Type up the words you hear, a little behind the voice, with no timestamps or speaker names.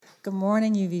Good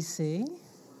morning, UVC.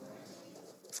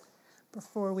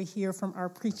 Before we hear from our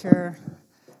preacher,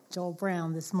 Joel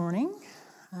Brown, this morning,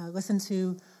 listen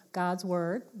to God's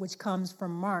word, which comes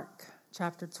from Mark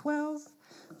chapter 12,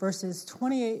 verses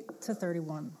 28 to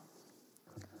 31.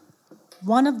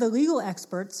 One of the legal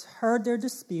experts heard their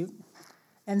dispute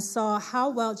and saw how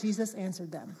well Jesus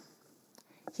answered them.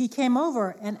 He came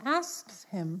over and asked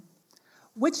him,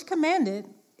 "Which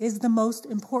commandment is the most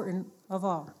important of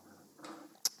all?"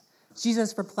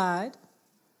 Jesus replied,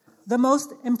 "The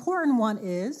most important one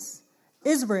is,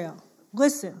 Israel,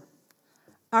 listen,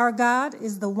 our God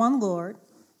is the one Lord,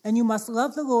 and you must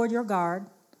love the Lord your God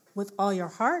with all your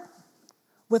heart,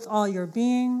 with all your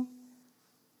being,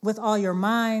 with all your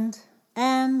mind,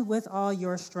 and with all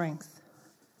your strength.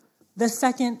 The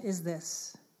second is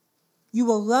this: you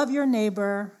will love your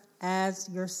neighbor as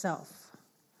yourself.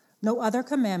 No other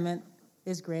commandment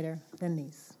is greater than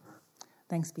these."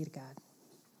 Thanks be to God.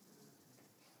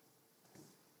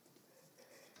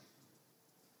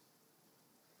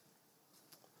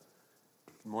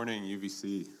 Good morning,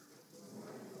 UVC.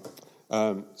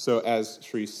 So as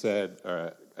Sharice said,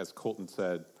 or as Colton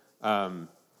said,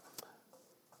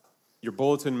 your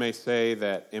bulletin may say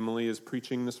that Emily is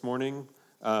preaching this morning,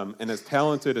 and as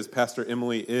talented as Pastor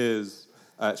Emily is,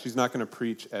 she's not going to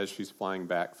preach as she's flying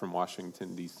back from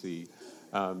Washington, D.C.,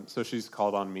 so she's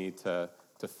called on me to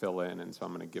fill in, and so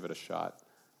I'm going to give it a shot.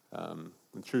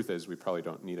 The truth is, we probably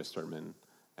don't need a sermon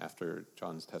after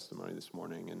John's testimony this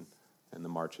morning and the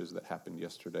marches that happened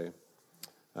yesterday.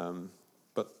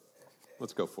 But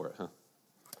let's go for it,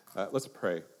 huh? Let's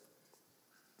pray.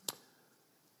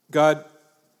 God,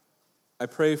 I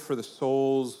pray for the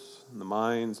souls and the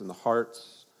minds and the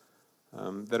hearts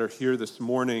that are here this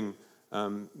morning,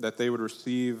 that they would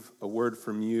receive a word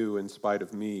from you in spite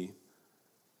of me.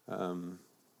 And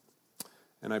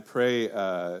I pray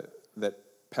that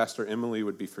Pastor Emily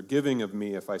would be forgiving of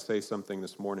me if I say something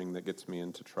this morning that gets me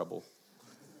into trouble.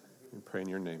 We pray in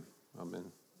your name.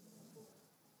 Amen.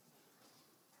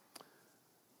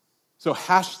 So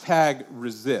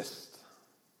 #resist.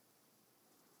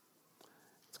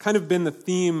 It's kind of been the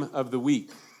theme of the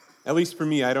week. At least for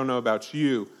me, I don't know about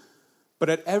you. But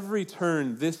at every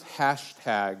turn, this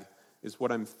hashtag is what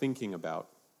I'm thinking about.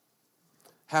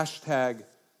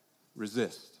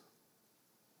 #resist.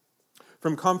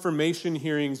 From confirmation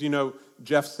hearings,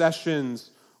 Jeff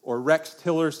Sessions or Rex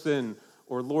Tillerson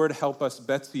or Lord help us,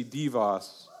 Betsy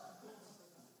DeVos,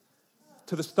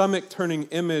 to the stomach-turning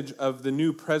image of the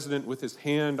new president with his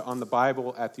hand on the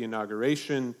Bible at the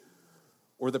inauguration,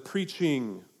 or the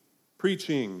preaching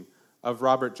of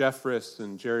Robert Jeffress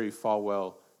and Jerry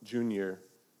Falwell Jr.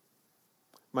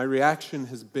 My reaction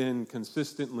has been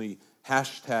consistently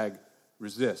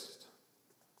 #resist.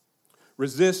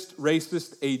 Resist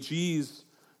racist AGs,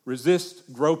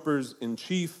 resist gropers in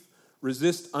chief,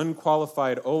 resist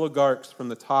unqualified oligarchs from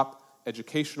the top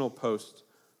educational post.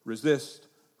 Resist,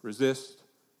 resist,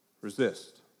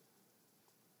 resist.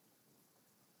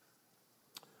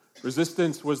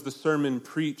 Resistance was the sermon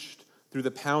preached through the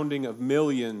pounding of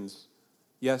millions,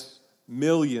 yes,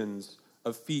 millions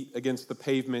of feet against the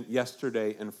pavement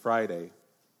yesterday and Friday.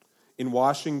 In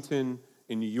Washington,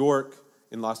 in New York,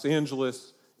 in Los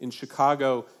Angeles, in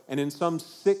Chicago, and in some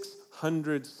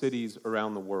 600 cities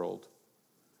around the world.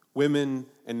 Women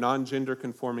and non-gender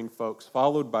conforming folks,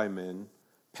 followed by men,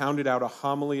 pounded out a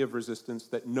homily of resistance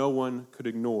that no one could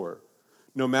ignore,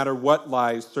 no matter what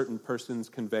lies certain persons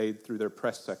conveyed through their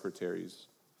press secretaries.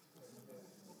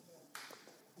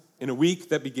 In a week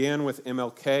that began with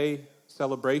MLK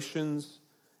celebrations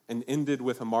and ended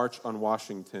with a march on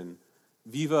Washington,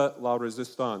 Viva la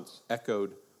Resistance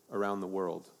echoed around the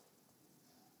world.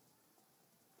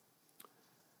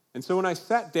 And so when I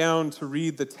sat down to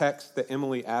read the text that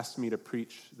Emily asked me to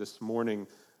preach this morning,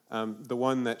 the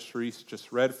one that Sharice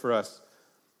just read for us,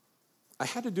 I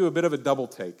had to do a bit of a double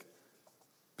take.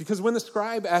 Because when the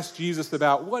scribe asked Jesus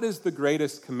about what is the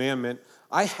greatest commandment,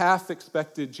 I half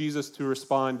expected Jesus to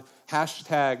respond,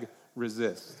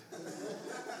 #resist.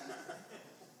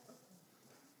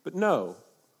 But no,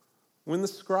 when the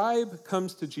scribe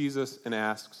comes to Jesus and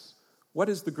asks, what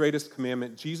is the greatest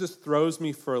commandment, Jesus throws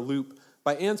me for a loop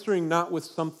by answering not with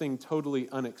something totally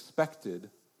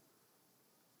unexpected,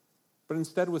 but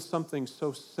instead with something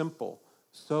so simple,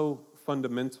 so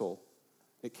fundamental,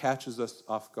 it catches us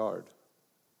off guard.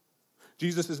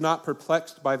 Jesus is not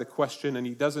perplexed by the question, and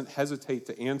he doesn't hesitate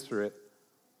to answer it.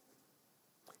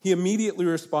 He immediately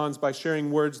responds by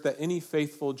sharing words that any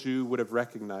faithful Jew would have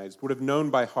recognized, would have known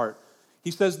by heart.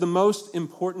 He says, the most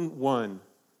important one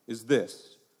is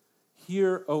this: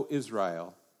 "Hear, O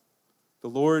Israel, the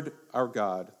Lord our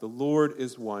God, the Lord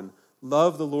is one.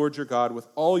 Love the Lord your God with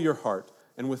all your heart,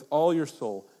 and with all your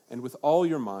soul, and with all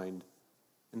your mind,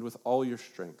 and with all your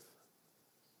strength.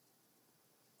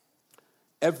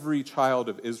 Every child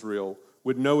of Israel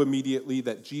would know immediately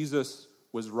that Jesus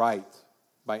was right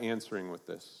by answering with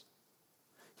this.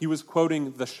 He was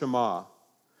quoting the Shema,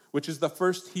 which is the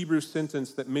first Hebrew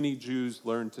sentence that many Jews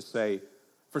learned to say.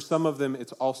 For some of them,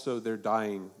 it's also their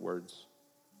dying words.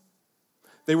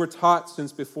 They were taught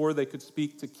since before they could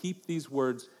speak to keep these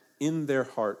words in their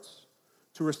hearts,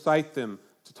 to recite them,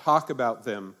 to talk about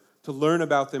them, to learn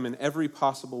about them in every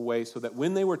possible way, so that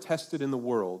when they were tested in the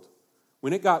world,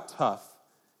 when it got tough,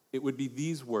 it would be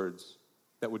these words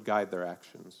that would guide their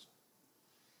actions.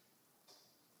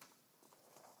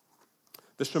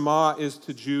 The Shema is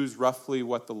to Jews roughly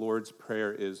what the Lord's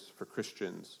Prayer is for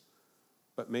Christians,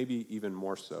 but maybe even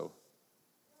more so.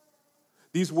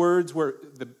 These words were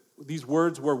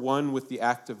one with the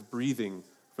act of breathing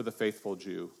for the faithful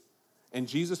Jew, and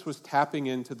Jesus was tapping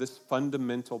into this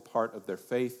fundamental part of their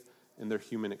faith and their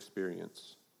human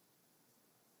experience.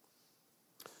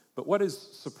 But what is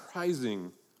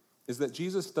surprising is that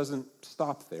Jesus doesn't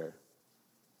stop there.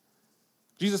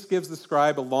 Jesus gives the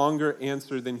scribe a longer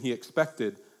answer than he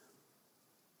expected.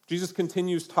 Jesus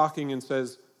continues talking and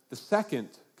says, the second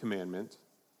commandment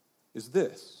is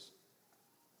this: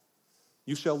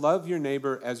 you shall love your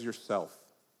neighbor as yourself.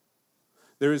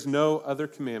 There is no other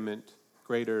commandment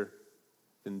greater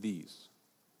than these.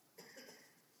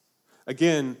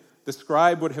 Again, the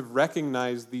scribe would have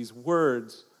recognized these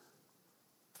words,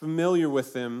 familiar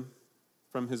with them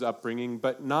from his upbringing,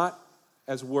 but not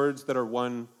as words that are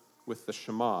one with the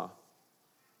Shema.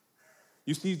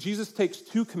 You see, Jesus takes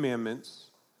two commandments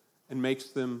and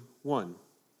makes them one.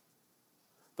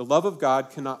 The love of God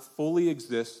cannot fully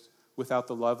exist without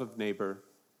the love of neighbor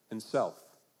and self.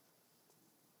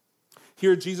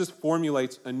 Here, Jesus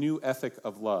formulates a new ethic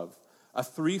of love, a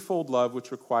threefold love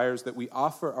which requires that we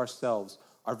offer ourselves,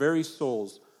 our very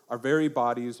souls, our very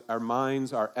bodies, our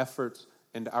minds, our efforts,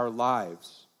 and our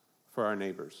lives for our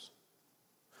neighbors.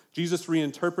 Jesus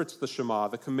reinterprets the Shema,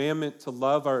 the commandment to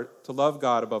love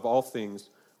God above all things,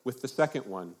 with the second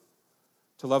one,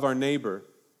 to love our neighbor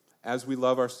as we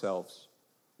love ourselves,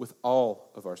 with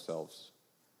all of ourselves.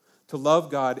 To love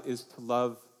God is to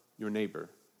love your neighbor,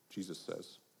 Jesus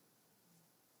says.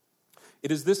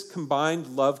 It is this combined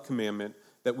love commandment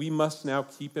that we must now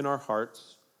keep in our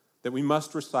hearts, that we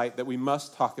must recite, that we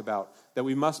must talk about, that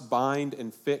we must bind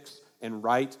and fix and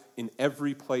write in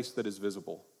every place that is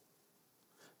visible.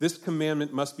 This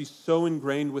commandment must be so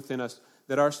ingrained within us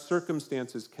that our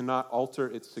circumstances cannot alter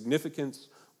its significance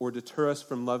or deter us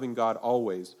from loving God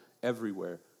always,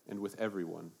 everywhere, and with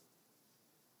everyone.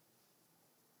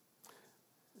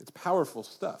 It's powerful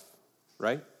stuff,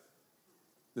 right?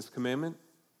 This commandment.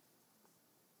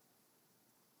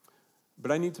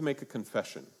 But I need to make a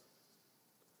confession.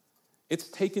 It's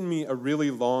taken me a really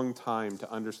long time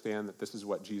to understand that this is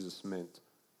what Jesus meant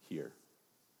here.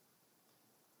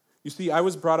 You see, I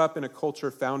was brought up in a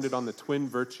culture founded on the twin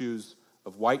virtues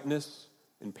of whiteness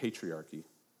and patriarchy.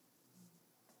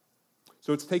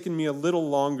 So it's taken me a little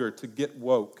longer to get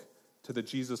woke to the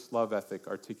Jesus love ethic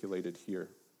articulated here.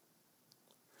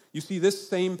 You see, this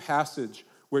same passage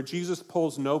where Jesus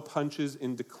pulls no punches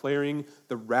in declaring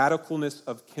the radicalness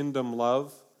of kingdom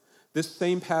love, this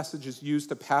same passage is used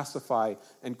to pacify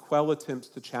and quell attempts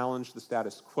to challenge the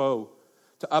status quo,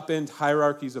 to upend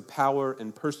hierarchies of power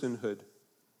and personhood.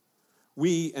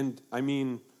 We, and I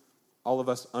mean all of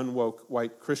us unwoke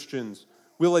white Christians,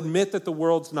 will admit that the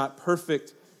world's not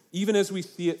perfect, even as we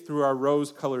see it through our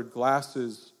rose-colored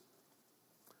glasses.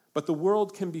 But the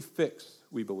world can be fixed,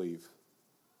 we believe.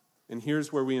 And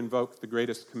here's where we invoke the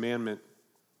greatest commandment.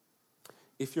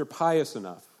 If you're pious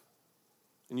enough,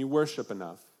 and you worship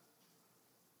enough,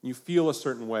 and you feel a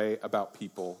certain way about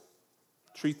people,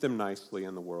 treat them nicely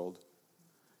in the world.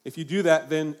 If you do that,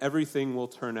 then everything will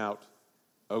turn out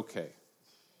okay.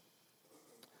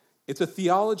 It's a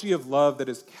theology of love that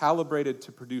is calibrated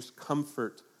to produce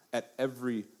comfort at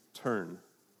every turn,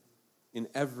 in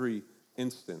every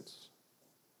instance.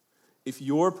 If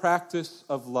your practice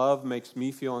of love makes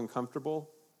me feel uncomfortable,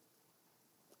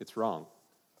 it's wrong.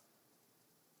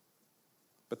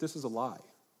 But this is a lie.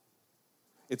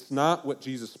 It's not what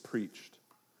Jesus preached.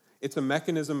 It's a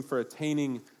mechanism for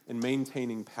attaining and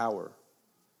maintaining power.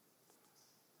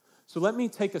 So let me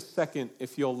take a second,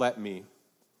 if you'll let me,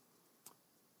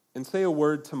 and say a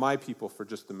word to my people for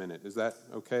just a minute. Is that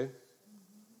okay?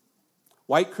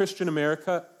 White Christian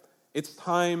America, it's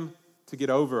time to get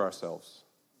over ourselves.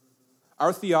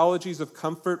 Our theologies of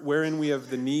comfort, wherein we have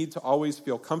the need to always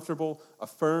feel comfortable,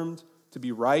 affirmed, to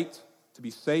be right, to be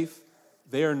safe,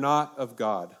 they are not of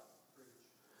God.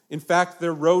 In fact,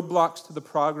 they're roadblocks to the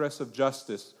progress of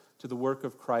justice, to the work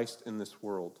of Christ in this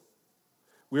world.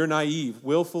 We are naive,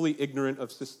 willfully ignorant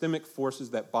of systemic forces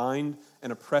that bind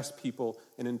and oppress people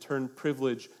and in turn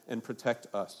privilege and protect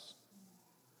us.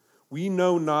 We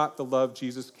know not the love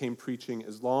Jesus came preaching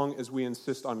as long as we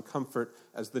insist on comfort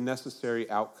as the necessary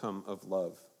outcome of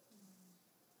love.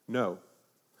 No.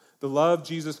 The love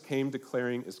Jesus came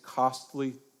declaring is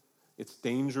costly, it's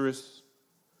dangerous,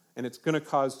 and it's going to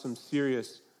cause some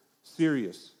serious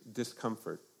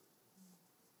discomfort.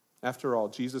 After all,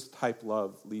 Jesus-type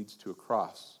love leads to a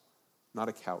cross, not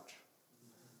a couch.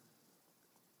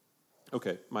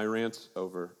 Okay, my rant's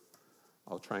over.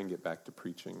 I'll try and get back to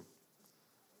preaching.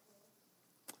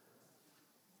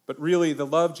 But really, the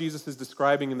love Jesus is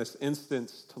describing in this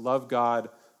instance, to love God,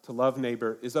 to love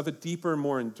neighbor, is of a deeper,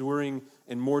 more enduring,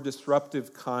 and more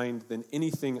disruptive kind than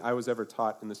anything I was ever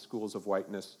taught in the schools of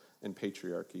whiteness and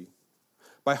patriarchy.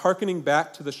 By hearkening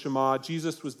back to the Shema,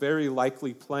 Jesus was very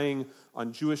likely playing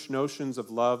on Jewish notions of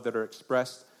love that are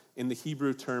expressed in the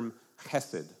Hebrew term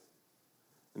chesed.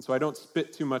 And so I don't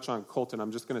spit too much on Colton.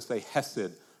 I'm just going to say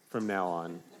hesed from now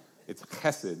on. It's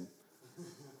chesed.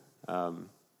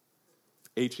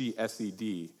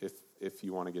 H-E-S-E-D, if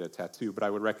you want to get a tattoo. But I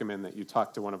would recommend that you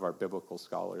talk to one of our biblical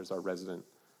scholars, our resident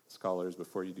scholars,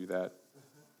 before you do that.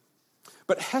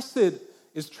 But hesed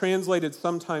is translated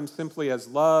sometimes simply as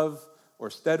love, or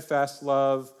steadfast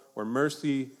love, or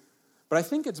mercy. But I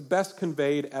think it's best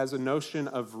conveyed as a notion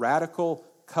of radical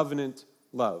covenant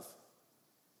love.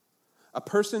 A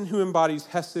person who embodies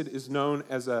hesed is known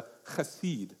as a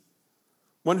chassid,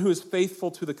 one who is faithful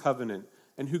to the covenant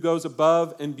and who goes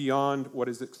above and beyond what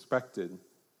is expected,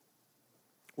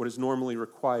 what is normally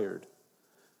required.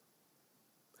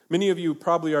 Many of you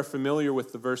probably are familiar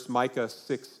with the verse Micah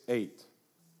 6:8.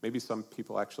 Maybe some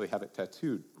people actually have it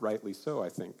tattooed, rightly so, I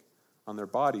think, on their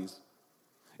bodies.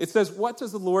 It says, "What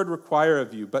does the Lord require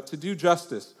of you but to do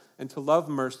justice and to love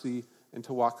mercy and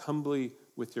to walk humbly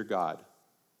with your God?"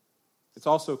 It's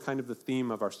also kind of the theme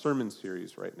of our sermon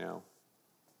series right now.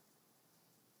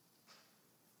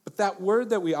 But that word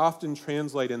that we often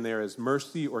translate in there as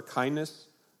mercy or kindness,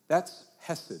 that's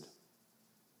hesed.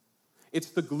 It's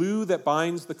the glue that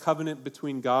binds the covenant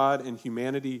between God and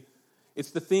humanity.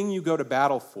 It's the thing you go to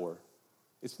battle for.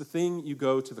 It's the thing you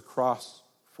go to the cross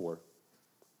for.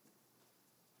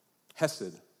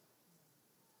 Hesed.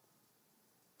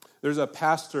 There's a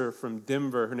pastor from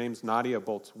Denver. Her name's Nadia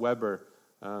Boltz-Weber.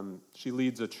 She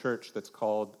leads a church that's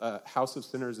called House of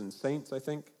Sinners and Saints, I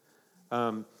think.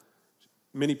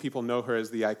 Many people know her as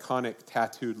the iconic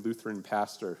tattooed Lutheran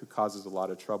pastor who causes a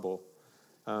lot of trouble.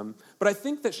 But I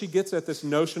think that she gets at this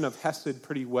notion of hesed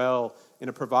pretty well in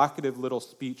a provocative little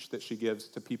speech that she gives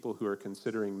to people who are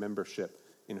considering membership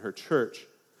in her church.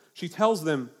 She tells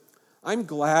them, "I'm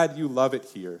glad you love it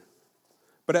here,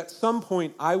 but at some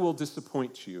point I will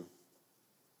disappoint you.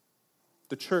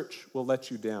 The church will let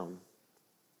you down.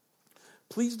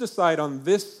 Please decide on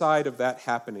this side of that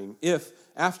happening if,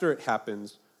 after it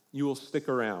happens, you will stick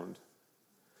around.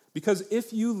 Because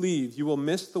if you leave, you will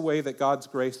miss the way that God's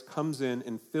grace comes in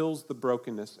and fills the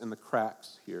brokenness and the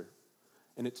cracks here.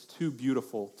 And it's too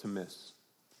beautiful to miss.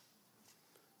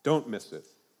 Don't miss it."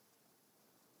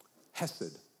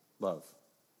 Hesed love.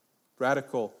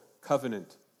 Radical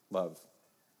covenant love.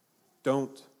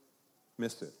 Don't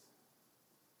miss it.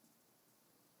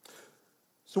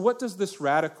 So what does this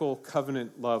radical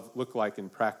covenant love look like in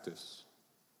practice?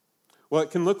 Well,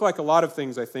 it can look like a lot of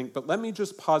things, I think, but let me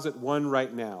just posit one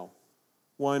right now,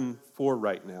 one for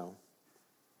right now.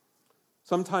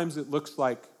 Sometimes it looks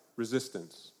like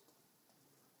resistance.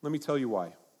 Let me tell you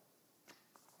why.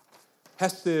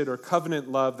 Hesed or covenant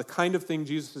love, the kind of thing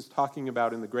Jesus is talking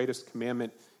about in the greatest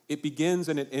commandment, it begins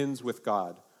and it ends with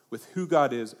God, with who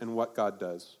God is and what God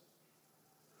does.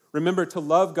 Remember, to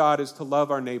love God is to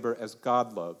love our neighbor as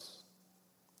God loves.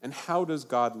 And how does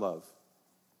God love?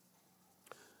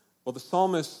 Well, the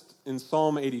psalmist in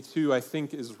Psalm 82, I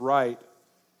think, is right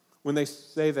when they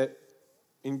say that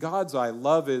in God's eye,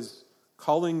 love is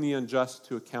calling the unjust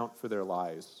to account for their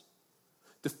lies,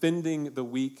 defending the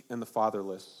weak and the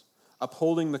fatherless,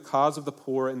 upholding the cause of the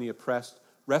poor and the oppressed,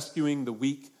 rescuing the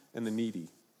weak and the needy.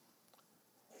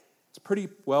 It's pretty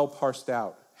well parsed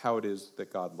out how it is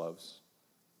that God loves.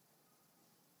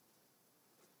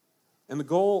 And the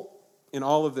goal in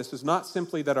all of this is not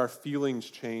simply that our feelings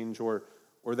change or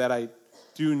that I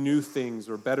do new things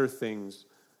or better things,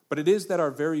 but it is that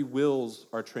our very wills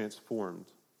are transformed.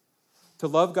 To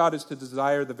love God is to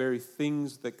desire the very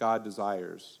things that God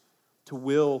desires, to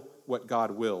will what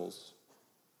God wills.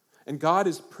 And God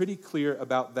is pretty clear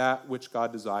about that which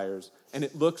God desires, and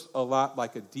it looks a lot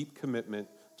like a deep commitment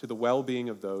to the well-being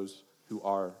of those who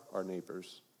are our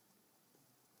neighbors.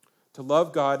 To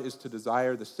love God is to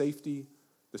desire the safety,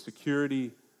 the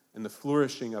security, and the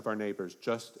flourishing of our neighbors,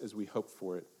 just as we hope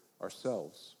for it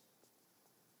ourselves.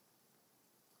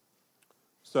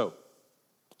 So,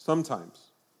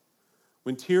 sometimes,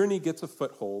 when tyranny gets a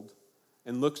foothold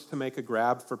and looks to make a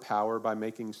grab for power by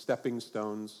making stepping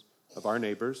stones of our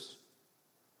neighbors,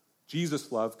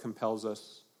 Jesus' love compels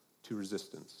us to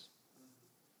resistance.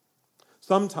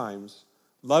 Sometimes,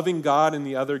 loving God and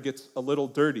the other gets a little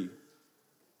dirty.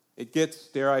 It gets,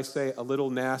 dare I say, a little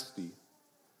nasty.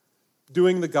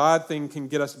 Doing the God thing can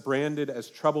get us branded as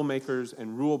troublemakers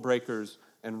and rule breakers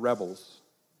and rebels.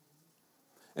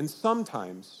 And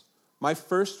sometimes, my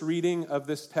first reading of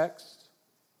this text,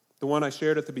 the one I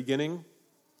shared at the beginning,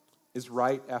 is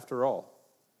right after all.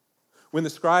 When the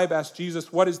scribe asked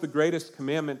Jesus, "What is the greatest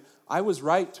commandment?" I was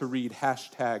right to read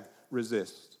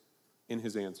 #resist in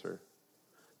his answer.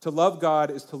 To love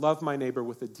God is to love my neighbor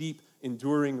with a deep,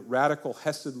 enduring, radical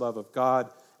hesed love of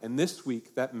God, and this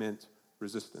week that meant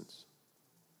resistance.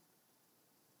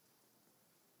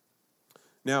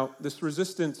 Now, this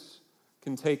resistance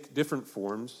can take different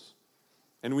forms,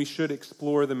 and we should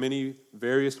explore the many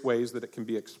various ways that it can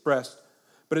be expressed.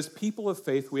 But as people of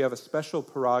faith, we have a special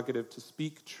prerogative to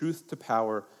speak truth to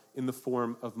power in the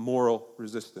form of moral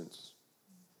resistance.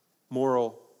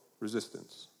 Moral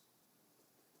resistance.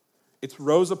 It's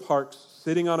Rosa Parks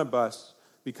sitting on a bus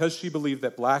because she believed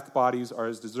that black bodies are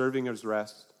as deserving of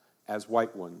rest as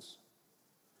white ones.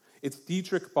 It's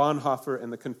Dietrich Bonhoeffer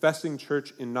and the Confessing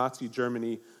Church in Nazi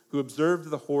Germany who observed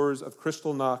the horrors of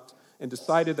Kristallnacht and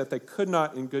decided that they could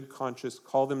not in good conscience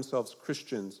call themselves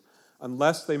Christians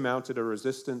unless they mounted a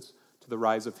resistance to the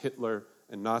rise of Hitler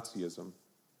and Nazism.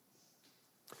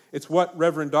 It's what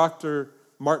Reverend Dr.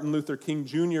 Martin Luther King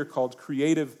Jr. called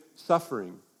creative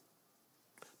suffering,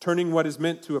 turning what is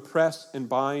meant to oppress and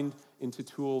bind into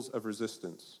tools of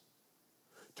resistance,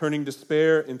 turning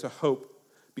despair into hope,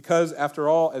 because, after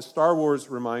all, as Star Wars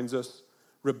reminds us,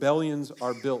 rebellions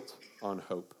are built on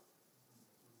hope.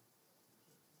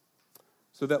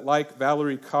 So that, like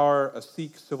Valerie Carr, a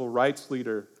Sikh civil rights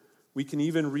leader, we can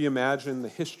even reimagine the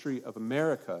history of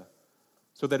America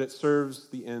so that it serves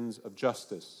the ends of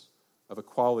justice, of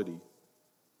equality,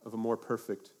 of a more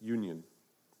perfect union.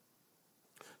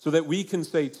 So that we can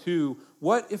say, too,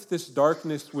 what if this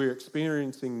darkness we're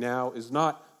experiencing now is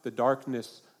not the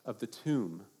darkness of the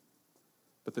tomb,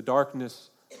 but the darkness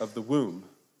of the womb?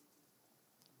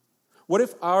 What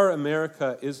if our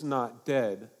America is not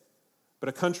dead, but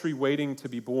a country waiting to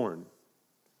be born?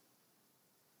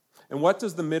 And what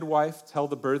does the midwife tell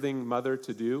the birthing mother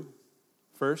to do?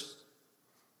 First,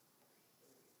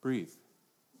 breathe.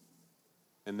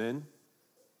 And then,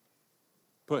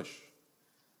 push.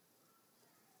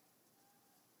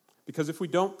 Because if we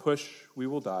don't push, we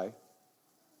will die, and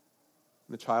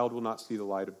the child will not see the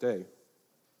light of day.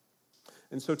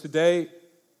 And so today,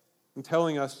 I'm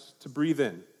telling us to breathe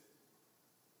in.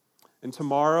 And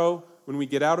tomorrow, when we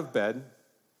get out of bed,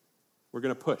 we're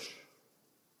going to push.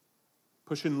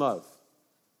 Push in love,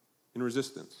 in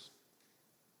resistance.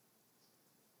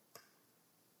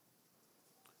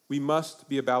 We must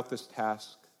be about this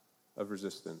task of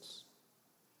resistance.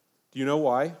 Do you know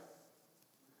why?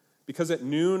 Because at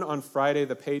noon on Friday,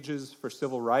 the pages for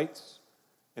civil rights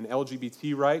and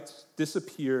LGBT rights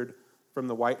disappeared from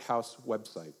the White House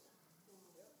website.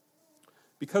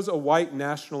 Because a white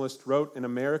nationalist wrote an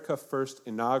America First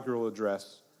inaugural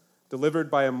address delivered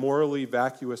by a morally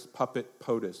vacuous puppet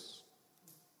POTUS.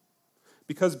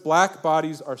 Because black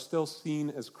bodies are still seen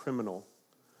as criminal.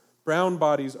 Brown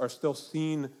bodies are still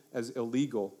seen as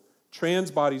illegal.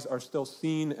 Trans bodies are still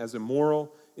seen as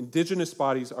immoral. Indigenous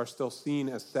bodies are still seen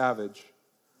as savage.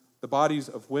 The bodies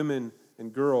of women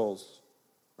and girls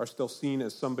are still seen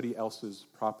as somebody else's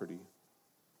property.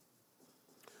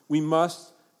 We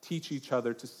must teach each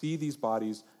other to see these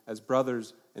bodies as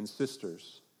brothers and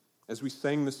sisters, as we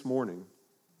sang this morning.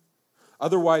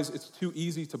 Otherwise, it's too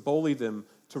easy to bully them,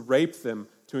 to rape them,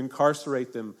 to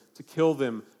incarcerate them, to kill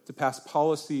them, to pass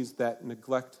policies that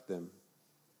neglect them.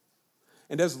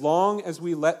 And as long as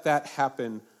we let that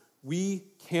happen, we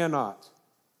cannot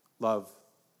love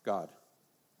God.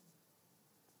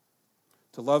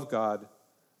 To love God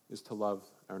is to love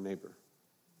our neighbor.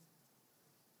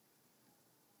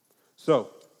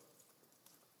 So,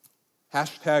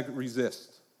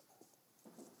 #resist.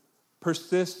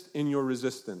 Persist in your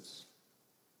resistance.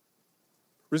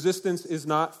 Resistance is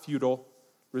not futile.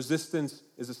 Resistance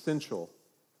is essential,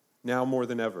 now more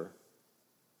than ever.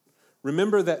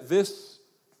 Remember that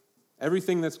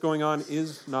everything that's going on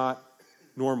is not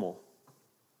normal.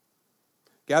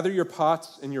 Gather your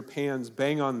pots and your pans,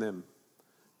 bang on them.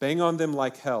 Bang on them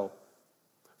like hell.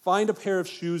 Find a pair of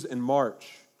shoes and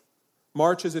march.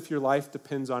 March as if your life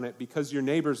depends on it, because your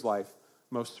neighbor's life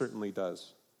most certainly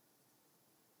does.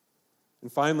 And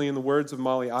finally, in the words of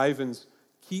Molly Ivins,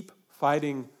 keep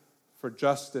fighting for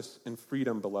justice and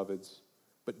freedom, beloveds,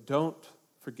 but don't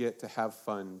forget to have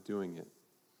fun doing it.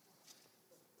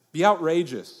 Be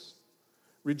outrageous.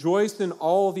 Rejoice in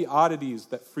all the oddities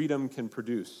that freedom can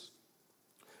produce.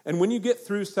 And when you get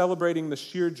through celebrating the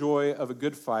sheer joy of a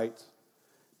good fight,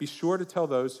 be sure to tell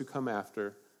those who come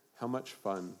after how much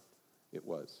fun it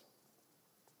was.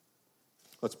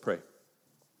 Let's pray.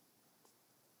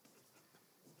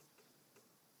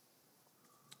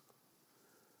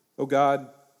 Oh God,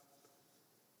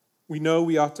 we know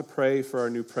we ought to pray for our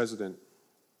new president,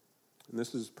 and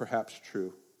this is perhaps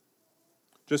true,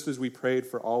 just as we prayed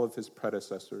for all of his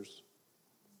predecessors.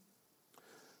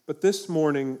 But this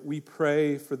morning, we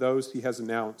pray for those he has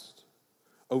announced,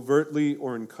 overtly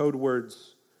or in code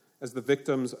words, as the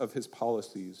victims of his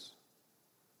policies: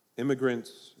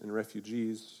 immigrants and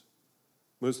refugees,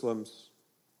 Muslims,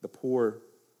 the poor,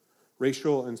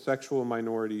 racial and sexual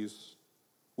minorities,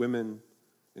 women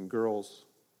and girls.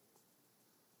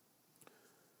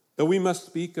 Though we must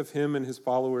speak of him and his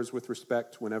followers with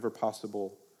respect whenever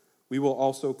possible, we will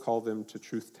also call them to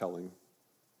truth-telling,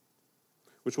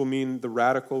 which will mean the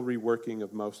radical reworking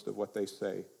of most of what they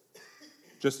say,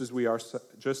 just as we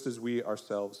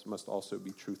ourselves must also be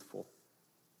truthful.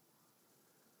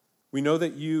 We know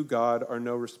that you, God, are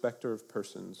no respecter of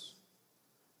persons.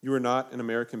 You are not an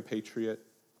American patriot,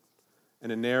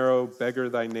 and a narrow,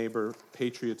 beggar-thy-neighbor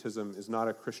patriotism is not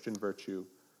a Christian virtue,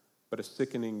 but a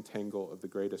sickening tangle of the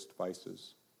greatest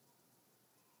vices.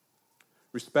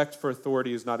 Respect for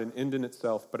authority is not an end in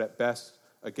itself, but at best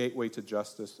a gateway to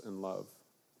justice and love.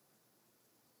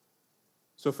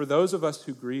 So for those of us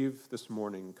who grieve this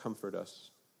morning, comfort us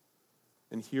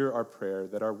and hear our prayer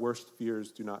that our worst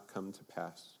fears do not come to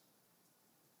pass.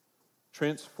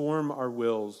 Transform our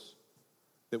wills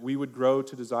that we would grow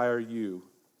to desire you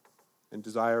and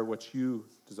desire what you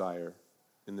desire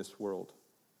in this world.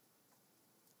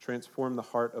 Transform the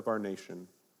heart of our nation.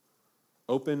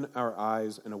 Open our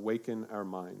eyes and awaken our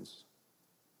minds.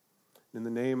 In the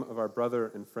name of our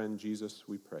brother and friend Jesus,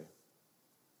 we pray.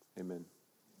 Amen.